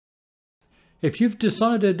If you've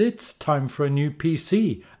decided it's time for a new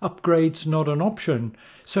PC, upgrade's not an option,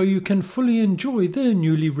 so you can fully enjoy the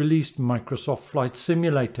newly released Microsoft Flight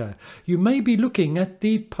Simulator. You may be looking at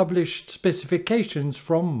the published specifications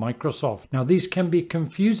from Microsoft. Now these can be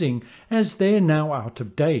confusing as they're now out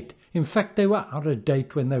of date. In fact, they were out of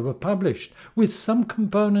date when they were published, with some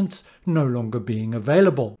components no longer being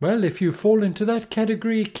available. Well, if you fall into that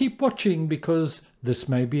category, keep watching because this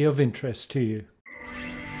may be of interest to you.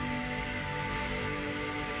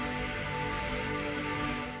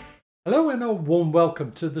 Hello and a warm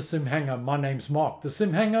welcome to the SimHanger. My name's Mark, the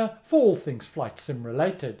SimHanger for all things flight sim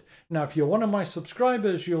related. Now if you're one of my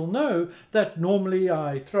subscribers, you'll know that normally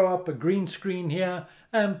I throw up a green screen here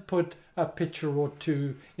and put a picture or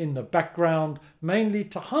two in the background, mainly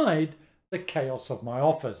to hide the chaos of my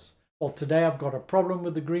office. Well, today I've got a problem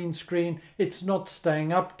with the green screen. It's not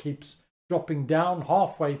staying up, keeps dropping down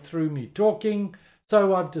halfway through me talking,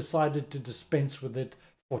 so I've decided to dispense with it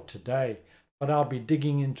for today. But I'll be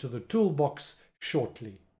digging into the toolbox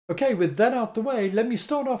shortly. Okay, with that out the way, let me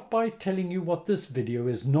start off by telling you what this video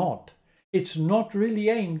is not. It's not really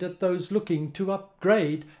aimed at those looking to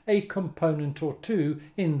upgrade a component or two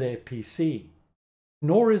in their PC.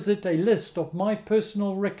 Nor is it a list of my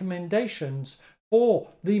personal recommendations for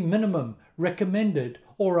the minimum, recommended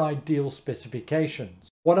or ideal specifications.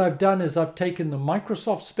 What I've done is I've taken the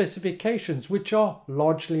Microsoft specifications, which are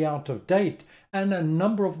largely out of date, and a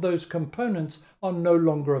number of those components are no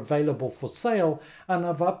longer available for sale, and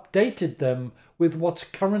I've updated them with what's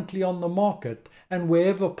currently on the market and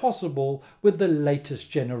wherever possible with the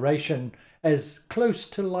latest generation, as close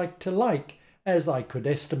to like as I could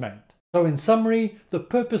estimate. So in summary, the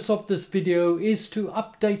purpose of this video is to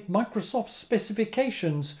update Microsoft's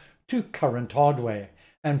specifications to current hardware,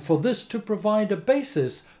 and for this to provide a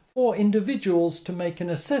basis for individuals to make an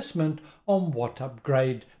assessment on what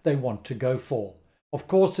upgrade they want to go for. Of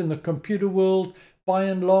course, in the computer world, by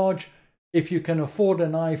and large, if you can afford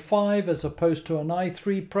an i5 as opposed to an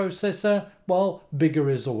i3 processor, well, bigger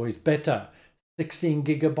is always better. 16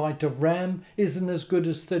 GB of RAM isn't as good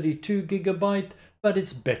as 32 GB, but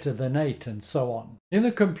it's better than 8 and so on. In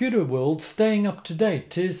the computer world, staying up to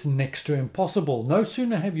date is next to impossible. No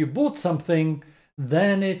sooner have you bought something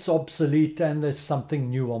than it's obsolete and there's something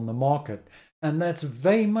new on the market. And that's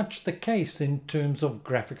very much the case in terms of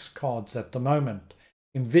graphics cards at the moment.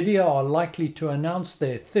 Nvidia are likely to announce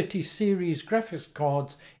their 30 series graphics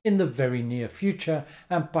cards in the very near future,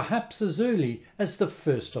 and perhaps as early as the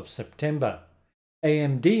 1st of September.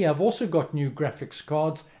 AMD have also got new graphics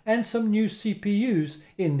cards and some new CPUs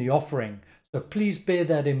in the offering, so please bear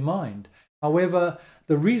that in mind. However,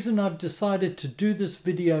 the reason I've decided to do this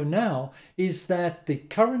video now is that the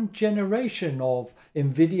current generation of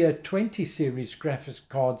Nvidia 20 series graphics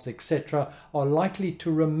cards, etc., are likely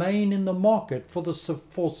to remain in the market for the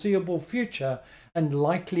foreseeable future and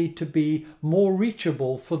likely to be more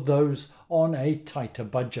reachable for those on a tighter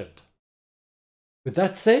budget. With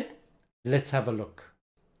that said, let's have a look.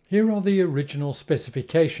 Here are the original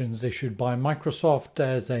specifications issued by Microsoft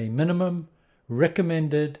as a minimum,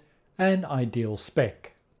 recommended, and ideal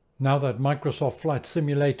spec. Now that Microsoft Flight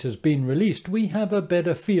Simulator has been released, we have a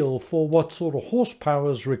better feel for what sort of horsepower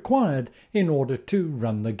is required in order to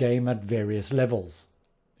run the game at various levels.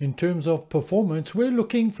 In terms of performance, we're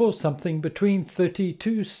looking for something between 30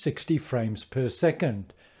 to 60 frames per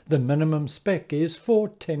second. The minimum spec is for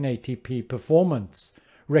 1080p performance.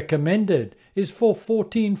 Recommended is for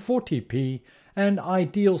 1440p, and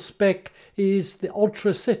ideal spec is the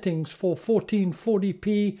ultra settings for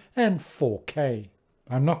 1440p and 4K.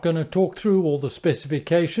 I'm not going to talk through all the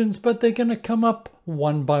specifications, but they're going to come up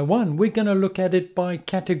one by one. We're going to look at it by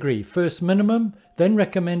category. First minimum, then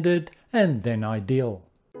recommended, and then ideal.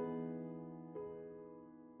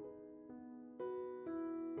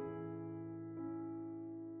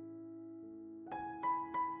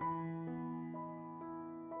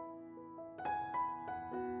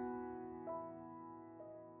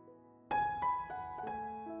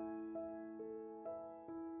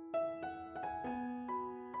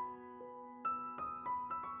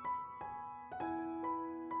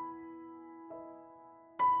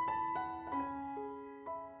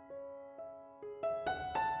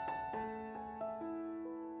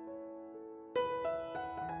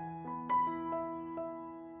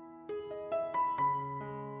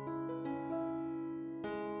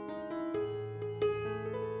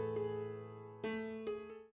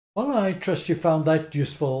 Well, I trust you found that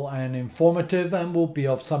useful and informative and will be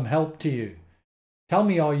of some help to you. Tell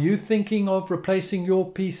me, are you thinking of replacing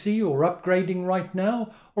your PC or upgrading right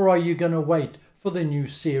now, or are you going to wait for the new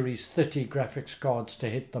Series 30 graphics cards to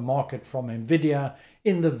hit the market from Nvidia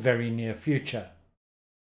in the very near future.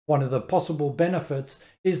 One of the possible benefits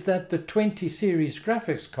is that the 20 series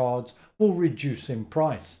graphics cards will reduce in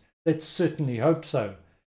price. Let's certainly hope so.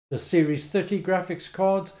 The Series 30 graphics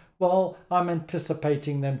cards, well, I'm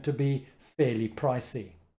anticipating them to be fairly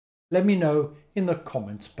pricey. Let me know in the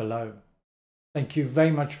comments below. Thank you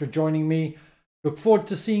very much for joining me. Look forward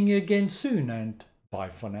to seeing you again soon, and bye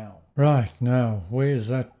for now. Right, now, where's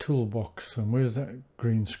that toolbox and where's that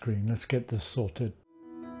green screen? Let's get this sorted.